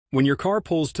When your car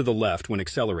pulls to the left when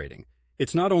accelerating,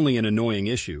 it's not only an annoying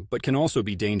issue, but can also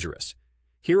be dangerous.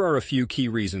 Here are a few key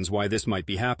reasons why this might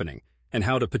be happening and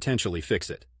how to potentially fix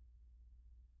it.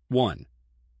 1.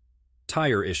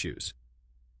 Tire issues.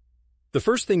 The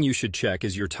first thing you should check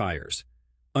is your tires.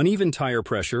 Uneven tire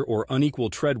pressure or unequal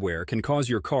tread wear can cause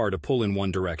your car to pull in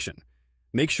one direction.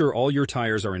 Make sure all your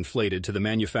tires are inflated to the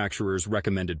manufacturer's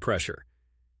recommended pressure.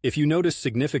 If you notice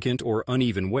significant or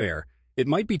uneven wear, it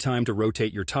might be time to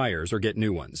rotate your tires or get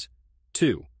new ones.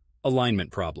 2. Alignment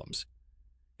problems.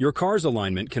 Your car's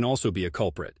alignment can also be a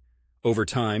culprit. Over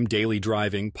time, daily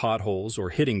driving, potholes, or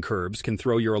hitting curbs can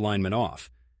throw your alignment off.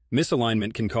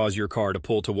 Misalignment can cause your car to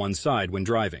pull to one side when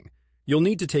driving. You'll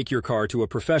need to take your car to a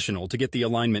professional to get the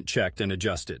alignment checked and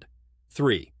adjusted.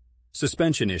 3.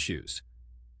 Suspension issues.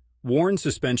 Worn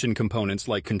suspension components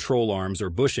like control arms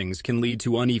or bushings can lead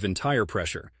to uneven tire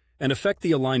pressure and affect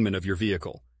the alignment of your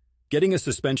vehicle. Getting a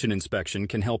suspension inspection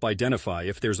can help identify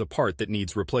if there's a part that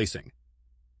needs replacing.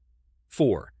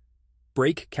 4.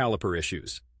 Brake caliper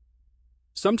issues.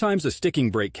 Sometimes a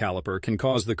sticking brake caliper can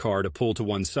cause the car to pull to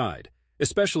one side,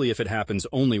 especially if it happens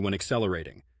only when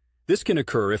accelerating. This can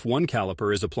occur if one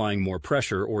caliper is applying more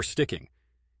pressure or sticking.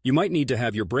 You might need to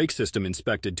have your brake system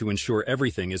inspected to ensure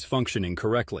everything is functioning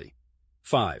correctly.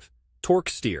 5. Torque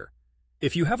steer.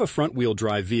 If you have a front-wheel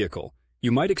drive vehicle,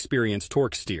 you might experience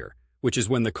torque steer, which is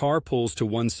when the car pulls to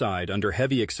one side under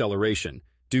heavy acceleration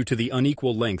due to the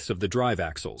unequal lengths of the drive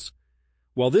axles.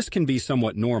 While this can be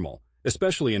somewhat normal,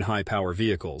 especially in high-power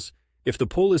vehicles, if the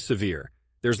pull is severe,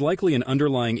 there's likely an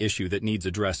underlying issue that needs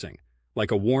addressing,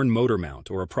 like a worn motor mount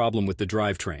or a problem with the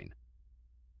drivetrain.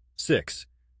 6.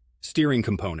 Steering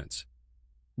components.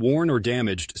 Worn or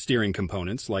damaged steering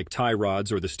components, like tie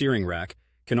rods or the steering rack,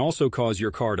 can also cause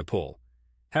your car to pull.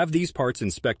 Have these parts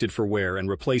inspected for wear and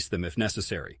replace them if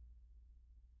necessary.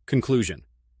 Conclusion.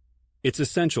 It's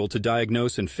essential to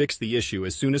diagnose and fix the issue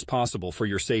as soon as possible for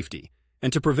your safety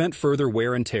and to prevent further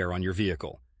wear and tear on your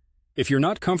vehicle. If you're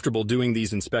not comfortable doing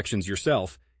these inspections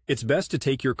yourself, it's best to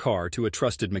take your car to a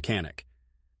trusted mechanic.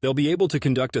 They'll be able to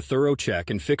conduct a thorough check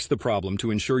and fix the problem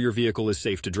to ensure your vehicle is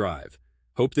safe to drive.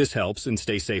 Hope this helps and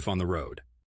stay safe on the road.